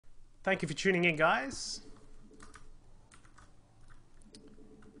Thank you for tuning in, guys.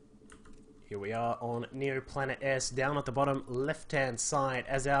 Here we are on Neoplanet S, down at the bottom left-hand side.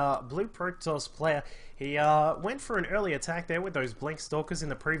 As our Blue Protoss player, he went for an early attack there with those Blink Stalkers in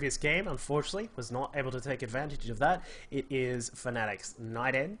the previous game. Unfortunately, was not able to take advantage of that. It is Fnatic's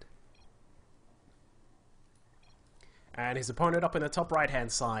NightEnd. And his opponent up in the top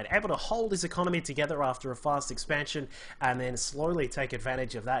right-hand side, able to hold his economy together after a fast expansion and then slowly take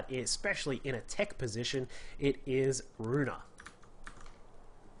advantage of that, especially in a tech position. It is RunA.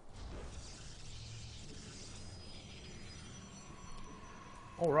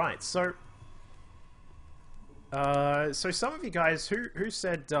 Alright, so some of you guys, who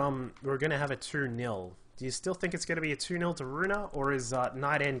said we're going to have a 2-0? Do you still think it's going to be a 2-0 to RunA, or is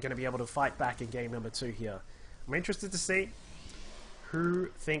NightEnd going to be able to fight back in game number 2 here? I'm interested to see who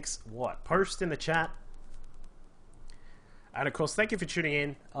thinks what. Post in the chat. And of course, thank you for tuning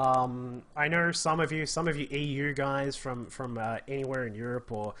in. I know some of you EU guys from anywhere in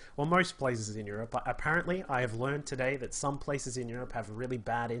Europe or most places in Europe. But apparently, I have learned today that some places in Europe have really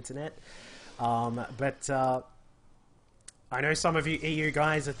bad internet. I know some of you EU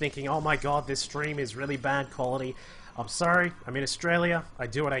guys are thinking, oh my god, this stream is really bad quality. I'm sorry, I'm in Australia, I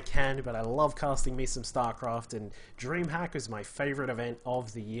do what I can, but I love casting me some StarCraft, and Dreamhack is my favourite event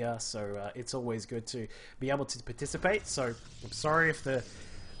of the year, so it's always good to be able to participate. So I'm sorry if the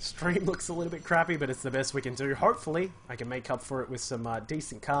stream looks a little bit crappy, but it's the best we can do. Hopefully I can make up for it with some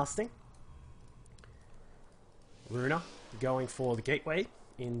decent casting. RunA going for the gateway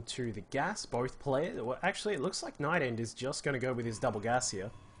into the gas, both players. Well, actually, it looks like NightEnd is just going to go with his double gas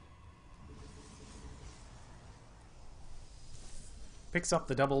here. Picks up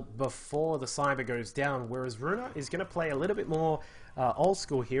the double before the cyber goes down, whereas RunA is going to play a little bit more old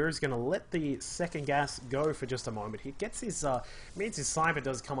school here. He's going to let the second gas go for just a moment. He gets his, means his cyber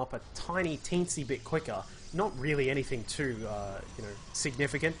does come up a tiny teensy bit quicker. Not really anything too, you know,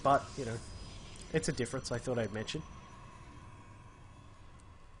 significant, but, you know, it's a difference I thought I'd mention.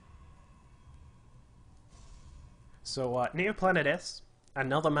 So, Neoplanet S,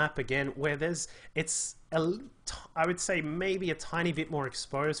 another map again where it's I would say maybe a tiny bit more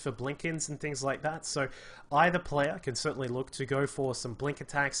exposed for blink-ins and things like that. So either player can certainly look to go for some blink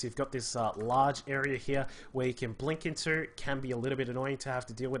attacks. You've got this large area here where you can blink into. It can be a little bit annoying to have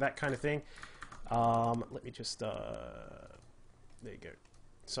to deal with that kind of thing. Let me just there you go.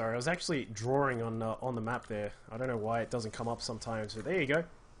 Sorry, I was actually drawing on the map there. I don't know why it doesn't come up sometimes, but there you go.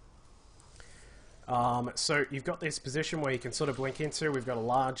 So you've got this position where you can sort of blink into. We've got a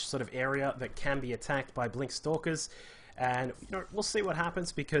large sort of area that can be attacked by Blink Stalkers, and you know, we'll see what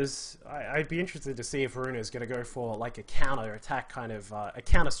happens, because I'd be interested to see if RunA is going to go for like a counter attack kind of a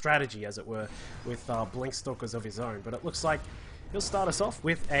counter strategy, as it were, with Blink Stalkers of his own. But it looks like he'll start us off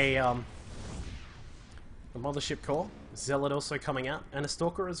with a Mothership Core, Zealot also coming out, and a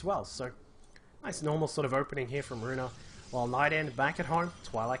Stalker as well. So nice normal sort of opening here from RunA. While NightEnd back at home,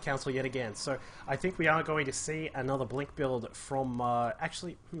 Twilight Council yet again. So I think we are going to see another Blink build from,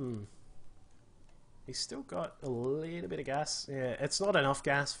 actually, he's still got a little bit of gas. Yeah, it's not enough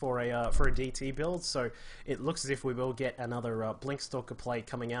gas for a DT build, so it looks as if we will get another Blink Stalker play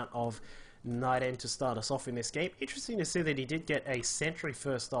coming out of NightEnd to start us off in this game. Interesting to see that he did get a Sentry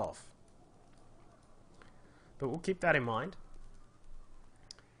first off. But we'll keep that in mind.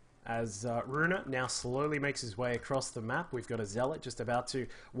 As RunA now slowly makes his way across the map. We've got a Zealot just about to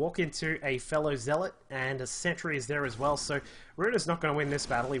walk into a fellow Zealot, and a Sentry is there as well. So RunA's not going to win this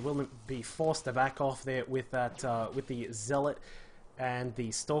battle. He will be forced to back off there with that with the Zealot and the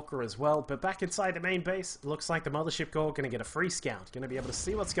Stalker as well. But back inside the main base, looks like the Mothership Core going to get a free scout. Going to be able to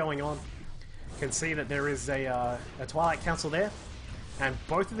see what's going on. Can see that there is a Twilight Council there. And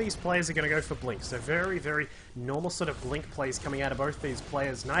both of these players are going to go for Blink. So very, very normal sort of Blink plays coming out of both these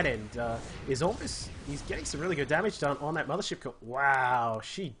players. NightEnd he's getting some really good damage done on that Mothership Core. Wow,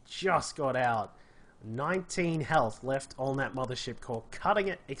 she just got out. 19 health left on that Mothership Core. Cutting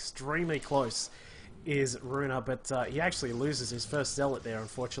it extremely close is RunA, but he actually loses his first Zealot there,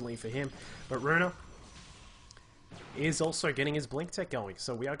 unfortunately for him. But RunA is also getting his Blink tech going.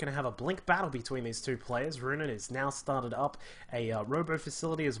 So we are going to have a Blink battle between these two players. RunA has now started up a Robo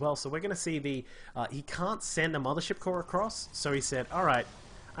facility as well. So we're going to see the... he can't send a Mothership Core across, so he said, alright,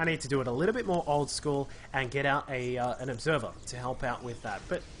 I need to do it a little bit more old school and get out an Observer to help out with that.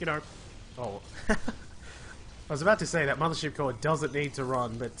 But, you know... Oh... I was about to say that Mothership Core doesn't need to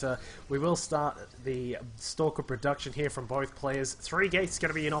run, but we will start the Stalker production here from both players. 3 gates going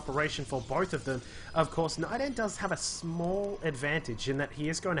to be in operation for both of them. Of course, NightEnd does have a small advantage in that he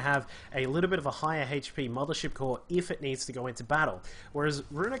is going to have a little bit of a higher HP Mothership Core if it needs to go into battle, whereas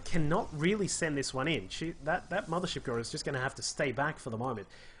RunA cannot really send this one in. That Mothership Core is just going to have to stay back for the moment,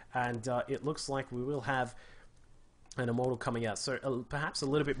 and it looks like we will have an Immortal coming out. So perhaps a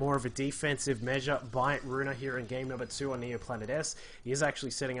little bit more of a defensive measure by RunA here in game number 2 on Neoplanet S. He is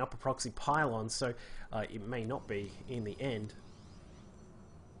actually setting up a proxy pylon, so it may not be in the end.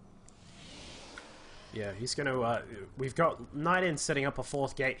 Yeah, he's going to... we've got NightEnd setting up a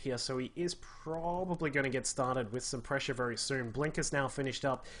 4th gate here, so he is probably going to get started with some pressure very soon. Blinker's now finished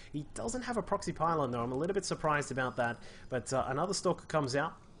up. He doesn't have a proxy pylon, though. I'm a little bit surprised about that. But another Stalker comes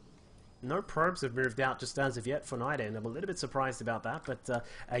out. No probes have moved out just as of yet for NightEnd. I'm a little bit surprised about that, but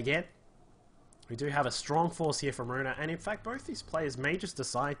again, we do have a strong force here from RunA, and in fact, both these players may just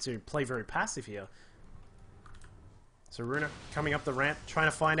decide to play very passive here. So RunA coming up the ramp, trying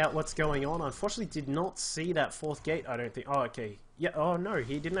to find out what's going on. Unfortunately, did not see that 4th gate, I don't think. Oh, okay. Yeah, oh no,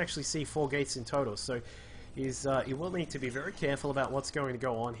 he didn't actually see 4 gates in total, so he will need to be very careful about what's going to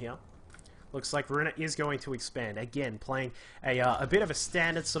go on here. Looks like RunA is going to expand. Again, playing a bit of a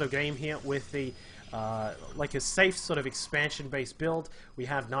standard sort of game here with the like a safe sort of expansion-based build. We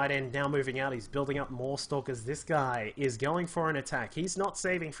have NightEnd now moving out. He's building up more Stalkers. This guy is going for an attack. He's not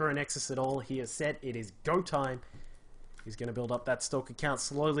saving for a Nexus at all. He has said it is go time. He's going to build up that Stalker count,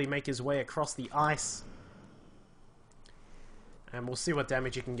 slowly make his way across the ice. And we'll see what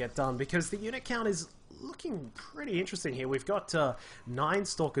damage he can get done, because the unit count is looking pretty interesting here. We've got 9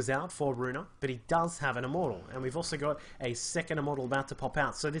 Stalkers out for RunA, but he does have an Immortal. And we've also got a second Immortal about to pop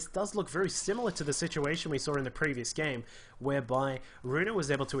out. So this does look very similar to the situation we saw in the previous game, whereby RunA was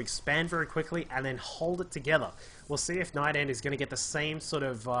able to expand very quickly and then hold it together. We'll see if NightEnd is going to get the same sort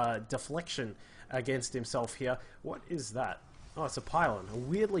of deflection against himself here. What is that? Oh, it's a pylon. A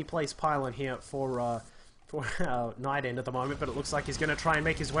weirdly placed pylon here for NightEnd at the moment, but it looks like he's going to try and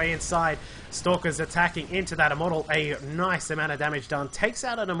make his way inside. Stalker's attacking into that Immortal. A nice amount of damage done. Takes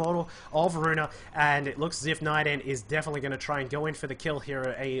out an Immortal of RunA, and it looks as if NightEnd is definitely going to try and go in for the kill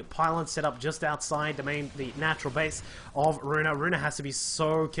here. A pylon set up just outside the natural base of RunA. RunA has to be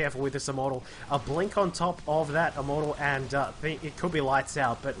so careful with this Immortal. A blink on top of that Immortal, and it could be lights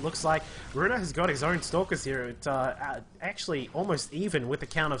out, but it looks like RunA has got his own Stalkers here. It, actually almost even with the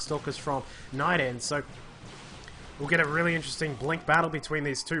count of Stalkers from NightEnd, so we'll get a really interesting blink battle between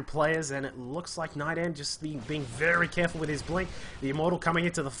these 2 players, and it looks like NightEnd just being very careful with his blink. The Immortal coming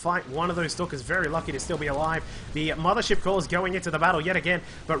into the fight. One of those Stalkers very lucky to still be alive. The Mothership Core is going into the battle yet again,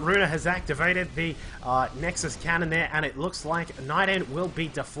 but RunA has activated the Nexus cannon there, and it looks like NightEnd will be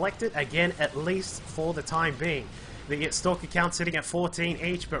deflected again, at least for the time being. The Stalker count sitting at 14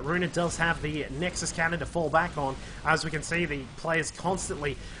 each, but RunA does have the Nexus cannon to fall back on. As we can see, the players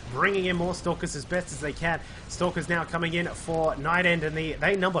constantly bringing in more Stalkers as best as they can. Stalkers now coming in for NightEnd, and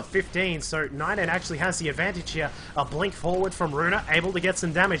they number 15, so NightEnd actually has the advantage here. A blink forward from RunA, able to get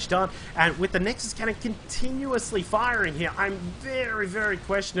some damage done, and with the Nexus cannon continuously firing here, I'm very, very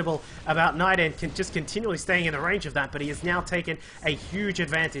questionable about NightEnd just continually staying in the range of that, but he has now taken a huge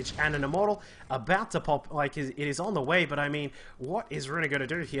advantage, and an Immortal about to pop, like it is on the way, but I mean, what is RunA going to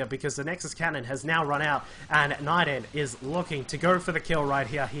do here? Because the Nexus cannon has now run out, and NightEnd is looking to go for the kill right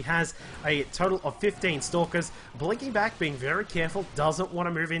here. He has a total of 15 Stalkers, blinking back, being very careful, doesn't want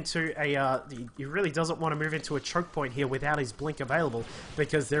to move into a, he really doesn't want to move into a choke point here without his blink available,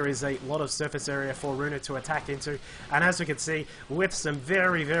 because there is a lot of surface area for RunA to attack into, and as we can see, with some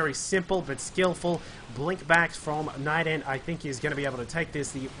very, very simple but skillful blink backs from NightEnd, I think he's going to be able to take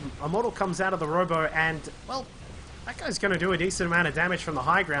this. The Immortal comes out of the Robo, and, well, that guy's going to do a decent amount of damage from the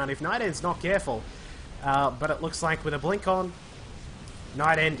high ground if NightEnd's not careful. But it looks like with a blink on,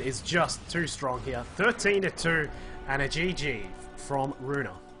 NightEnd is just too strong here. 13-2 and a GG from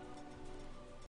RunA.